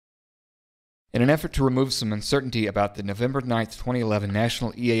In an effort to remove some uncertainty about the November 9, 2011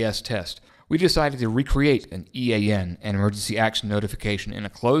 National EAS test, we decided to recreate an EAN, an emergency action notification, in a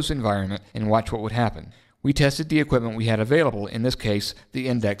closed environment and watch what would happen. We tested the equipment we had available, in this case, the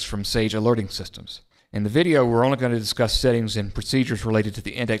index from Sage Alerting Systems. In the video, we're only going to discuss settings and procedures related to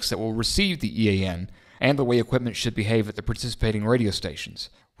the index that will receive the EAN and the way equipment should behave at the participating radio stations.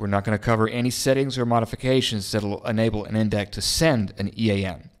 We're not going to cover any settings or modifications that will enable an index to send an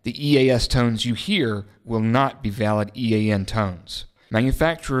EAN. The EAS tones you hear will not be valid EAN tones.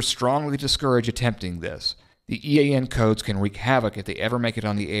 Manufacturers strongly discourage attempting this. The EAN codes can wreak havoc if they ever make it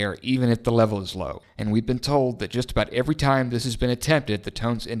on the air, even if the level is low. And we've been told that just about every time this has been attempted, the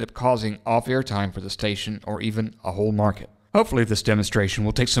tones end up causing off-air time for the station or even a whole market. Hopefully this demonstration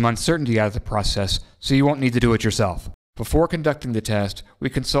will take some uncertainty out of the process so you won't need to do it yourself. Before conducting the test, we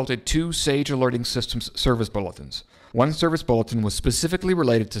consulted 2 Sage Alerting Systems service bulletins. One service bulletin was specifically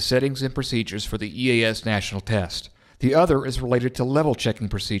related to settings and procedures for the EAS national test. The other is related to level checking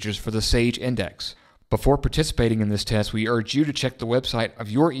procedures for the Sage index. Before participating in this test, we urge you to check the website of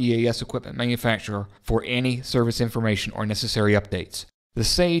your EAS equipment manufacturer for any service information or necessary updates. The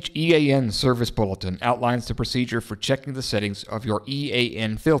Sage EAN Service Bulletin outlines the procedure for checking the settings of your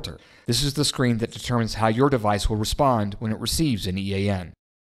EAN filter. This is the screen that determines how your device will respond when it receives an EAN.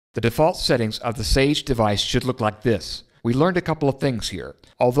 The default settings of the Sage device should look like this. We learned a couple of things here.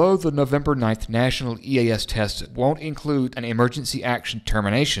 Although the November 9th National EAS test won't include an Emergency Action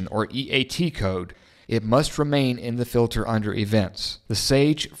Termination or EAT code, it must remain in the filter under Events. The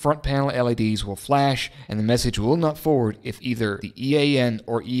Sage front panel LEDs will flash and the message will not forward if either the EAN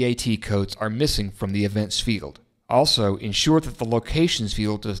or EAT codes are missing from the Events field. Also, ensure that the Locations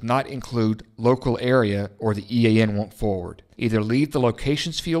field does not include local area or the EAN won't forward. Either leave the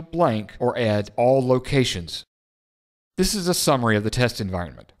Locations field blank or add all locations. This is a summary of the test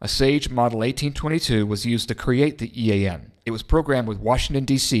environment. A Sage Model 1822 was used to create the EAN. It was programmed with Washington,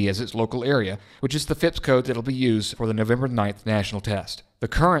 D.C. as its local area, which is the FIPS code that will be used for the November 9th national test. The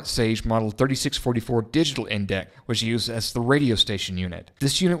current Sage Model 3644 digital index was used as the radio station unit.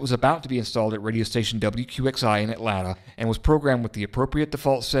 This unit was about to be installed at radio station WQXI in Atlanta and was programmed with the appropriate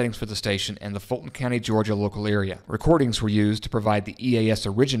default settings for the station and the Fulton County, Georgia local area. Recordings were used to provide the EAS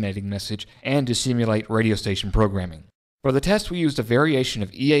originating message and to simulate radio station programming. For the test, we used a variation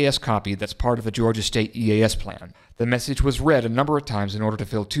of EAS copy that's part of the Georgia State EAS plan. The message was read a number of times in order to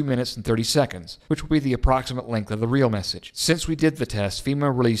fill 2 minutes and 30 seconds, which will be the approximate length of the real message. Since we did the test,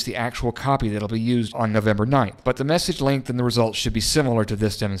 FEMA released the actual copy that will be used on November 9th, but the message length and the results should be similar to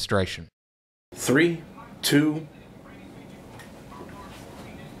this demonstration. 3, 2,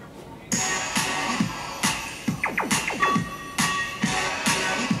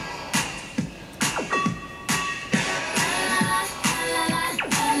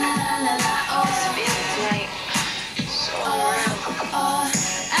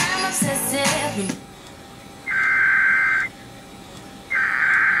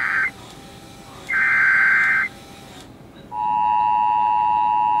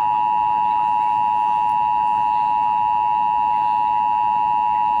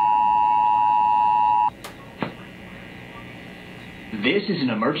 This is an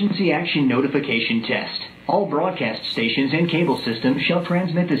emergency action notification test. All broadcast stations and cable systems shall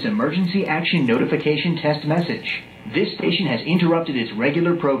transmit this emergency action notification test message. This station has interrupted its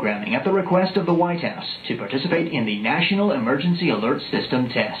regular programming at the request of the White House to participate in the National Emergency Alert System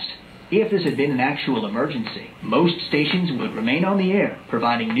test. If this had been an actual emergency, most stations would remain on the air,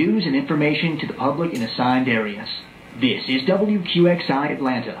 providing news and information to the public in assigned areas. This is WQXI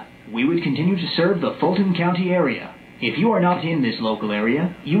Atlanta. We would continue to serve the Fulton County area. If you are not in this local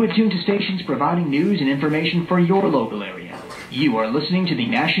area, you would tune to stations providing news and information for your local area. You are listening to the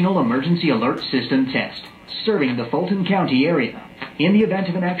National Emergency Alert System test, serving the Fulton County area. In the event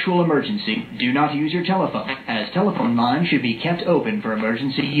of an actual emergency, do not use your telephone, as telephone lines should be kept open for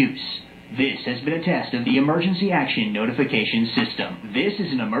emergency use. This has been a test of the Emergency Action Notification System. This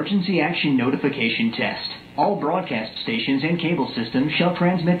is an Emergency Action Notification test. All broadcast stations and cable systems shall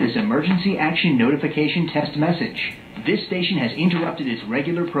transmit this Emergency Action Notification test message. This station has interrupted its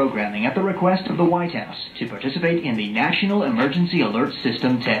regular programming at the request of the White House to participate in the National Emergency Alert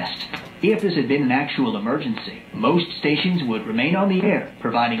System test. If this had been an actual emergency, most stations would remain on the air,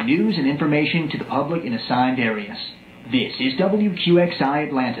 providing news and information to the public in assigned areas. This is WQXI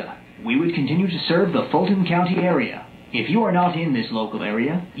Atlanta. We would continue to serve the Fulton County area. If you are not in this local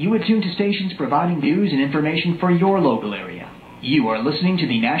area, you would tune to stations providing news and information for your local area. You are listening to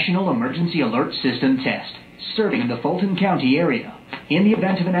the National Emergency Alert System test, serving the Fulton County area. In the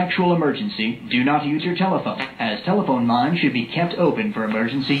event of an actual emergency, do not use your telephone, as telephone lines should be kept open for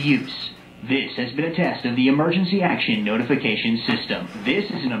emergency use. This has been a test of the Emergency Action Notification System. This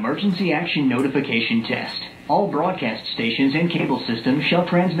is an Emergency Action Notification Test. All broadcast stations and cable systems shall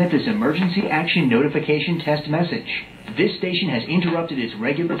transmit this Emergency Action Notification Test message. This station has interrupted its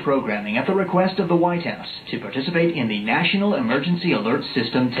regular programming at the request of the White House to participate in the National Emergency Alert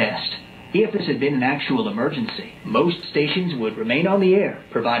System test. If this had been an actual emergency, most stations would remain on the air,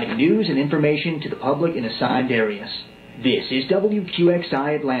 providing news and information to the public in assigned areas. This is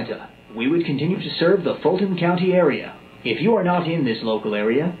WQXI Atlanta. We would continue to serve the Fulton County area. If you are not in this local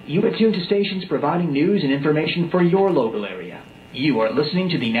area, you attune to stations providing news and information for your local area. You are listening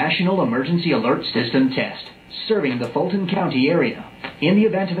to the National Emergency Alert System test, serving the Fulton County area. In the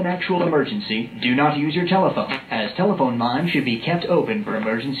event of an actual emergency, do not use your telephone, as telephone lines should be kept open for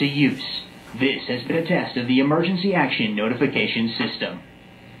emergency use. This has been a test of the Emergency Action Notification System.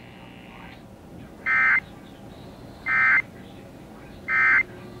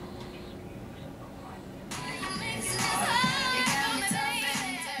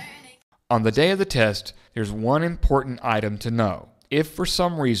 On the day of the test, there's one important item to know. If for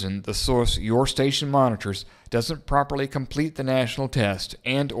some reason the source your station monitors doesn't properly complete the national test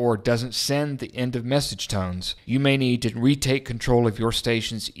and/or doesn't send the end of message tones, you may need to retake control of your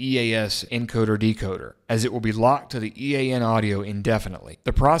station's EAS encoder decoder, as it will be locked to the EAN audio indefinitely.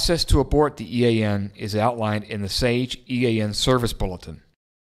 The process to abort the EAN is outlined in the SAGE EAN Service Bulletin.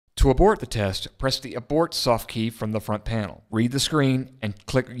 To abort the test, press the Abort soft key from the front panel. Read the screen and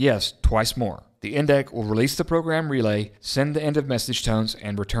click Yes twice more. The ENDEC will release the program relay, send the end of message tones,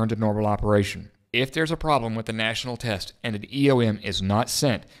 and return to normal operation. If there's a problem with the national test and an EOM is not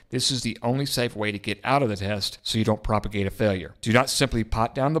sent, this is the only safe way to get out of the test so you don't propagate a failure. Do not simply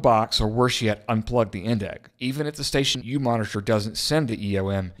pot down the box or worse yet, unplug the ENDEC. Even if the station you monitor doesn't send the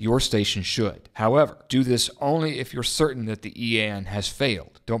EOM, your station should. However, do this only if you're certain that the EAN has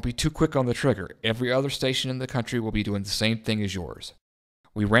failed. Don't be too quick on the trigger. Every other station in the country will be doing the same thing as yours.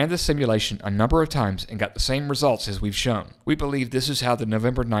 We ran this simulation a number of times and got the same results as we've shown. We believe this is how the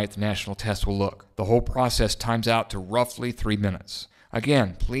November 9th national test will look. The whole process times out to roughly 3 minutes.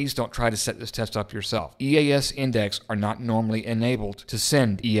 Again, please don't try to set this test up yourself. EAS index are not normally enabled to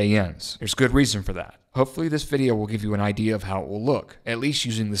send EANs. There's good reason for that. Hopefully this video will give you an idea of how it will look, at least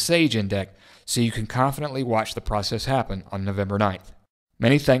using the SAGE index, so you can confidently watch the process happen on November 9th.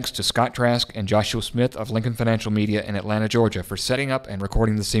 Many thanks to Scott Trask and Joshua Smith of Lincoln Financial Media in Atlanta, Georgia for setting up and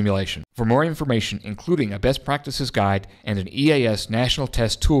recording the simulation. For more information, including a best practices guide and an EAS national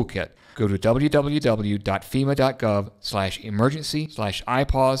test toolkit, go to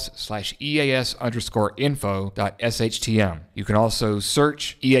www.fema.gov/emergency/IPAWS/EAS_info.shtm. You can also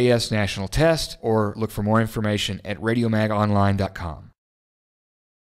search EAS national test or look for more information at radiomagonline.com.